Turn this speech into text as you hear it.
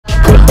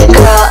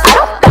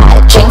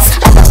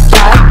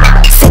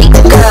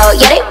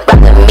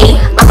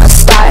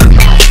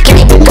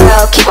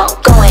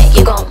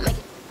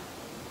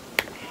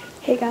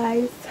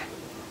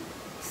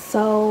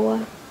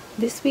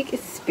This week is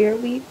Spirit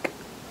Week.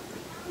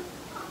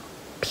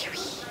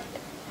 Period.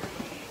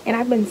 And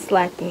I've been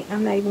slacking.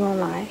 I'm not even gonna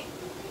lie.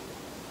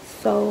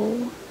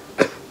 So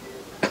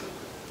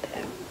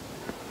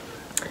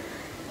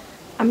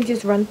I'm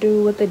just run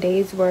through what the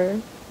days were.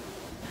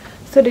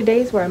 So the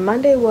days were,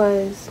 Monday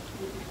was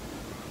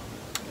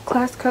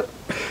class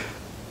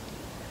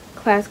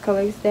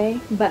colors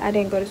day, but I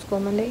didn't go to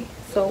school Monday.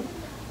 So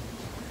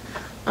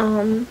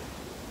and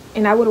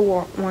I would have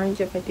worn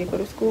orange if I did go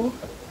to school.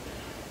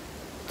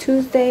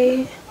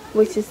 Tuesday,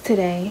 which is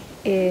today,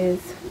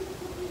 is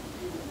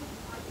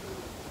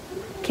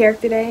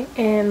character day,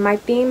 and my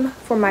theme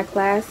for my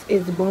class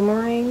is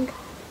boomerang.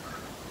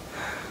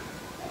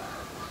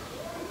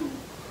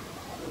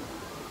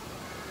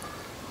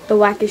 The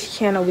wackest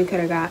channel we could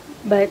have got,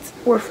 but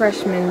we're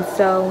freshmen,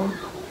 so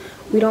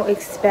we don't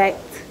expect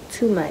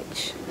too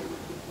much.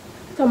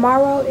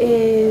 Tomorrow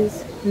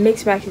is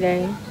mixed match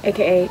day,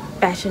 aka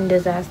fashion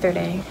disaster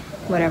day,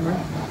 whatever.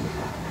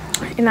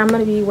 And I'm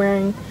gonna be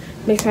wearing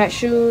mixed match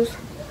shoes.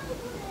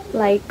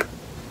 Like,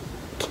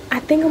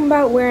 I think I'm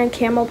about wearing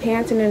camo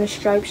pants and then a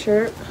striped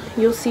shirt.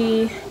 You'll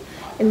see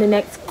in the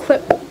next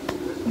clip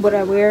what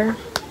I wear.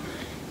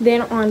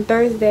 Then on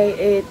Thursday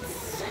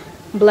it's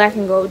black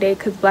and gold day,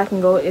 because black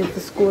and gold is the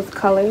school's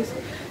colors,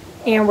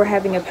 and we're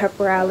having a pep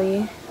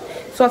rally.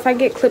 So if I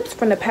get clips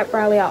from the pep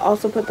rally, I'll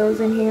also put those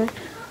in here.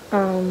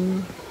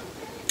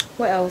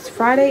 What else?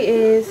 Friday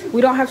is,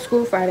 we don't have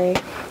school Friday.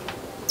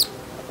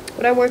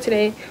 What I wore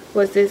today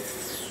was this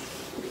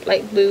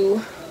light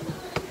blue.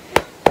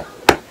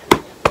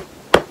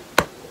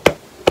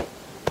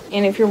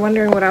 And if you're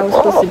wondering what I was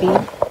supposed to be,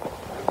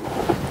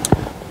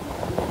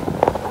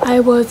 I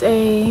was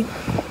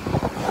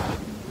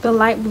the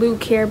light blue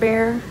Care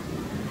Bear.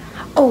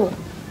 Oh,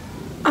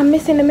 I'm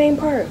missing the main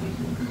part.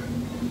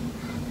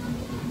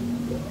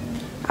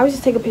 I would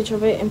just take a picture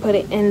of it and put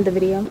it in the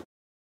video.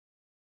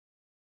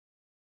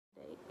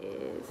 Today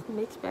is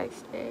mixed match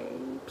day,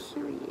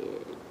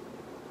 period.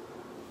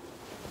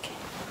 Okay.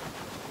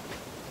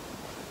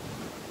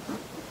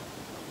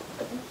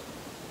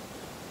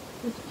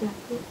 This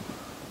jacket.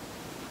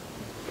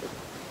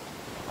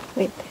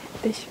 Wait,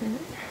 this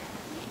shirt.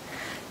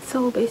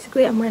 So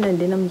basically I'm wearing a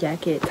denim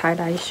jacket,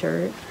 tie-dye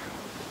shirt,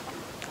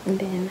 and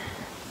then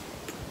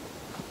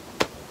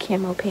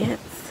camo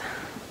pants.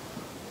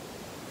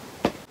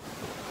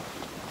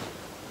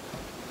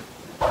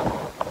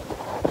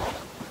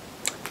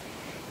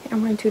 And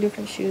I'm wearing two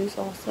different shoes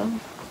also.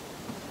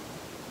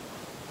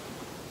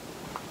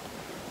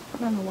 I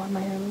don't know why my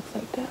hair looks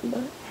like that,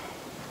 but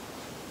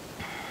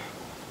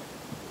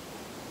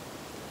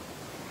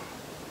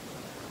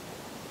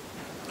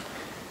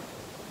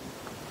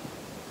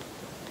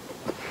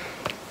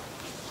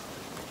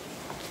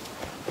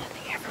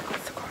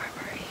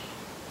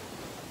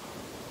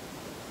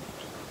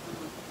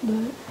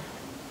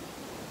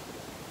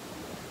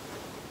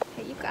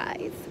hey you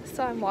guys,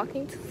 so I'm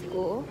walking to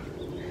school.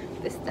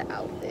 This is the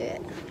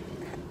outfit,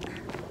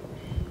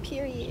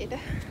 period.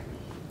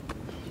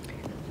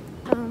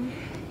 I'm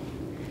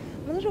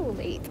a little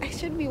late. I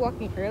should be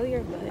walking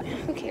earlier, but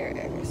who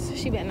cares?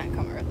 She better not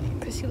come early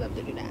because she loves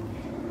to do that.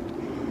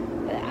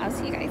 But I'll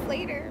see you guys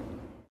later.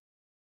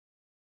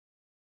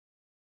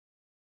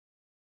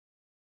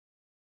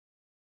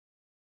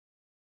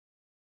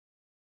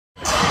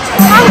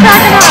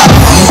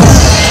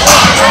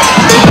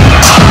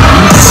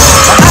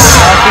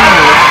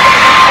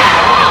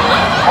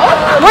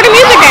 Where the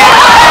music at?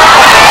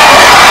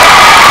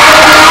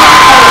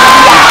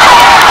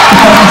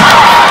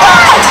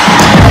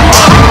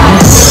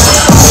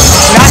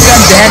 Not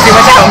done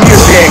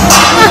dancing,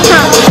 let's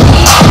have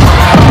music.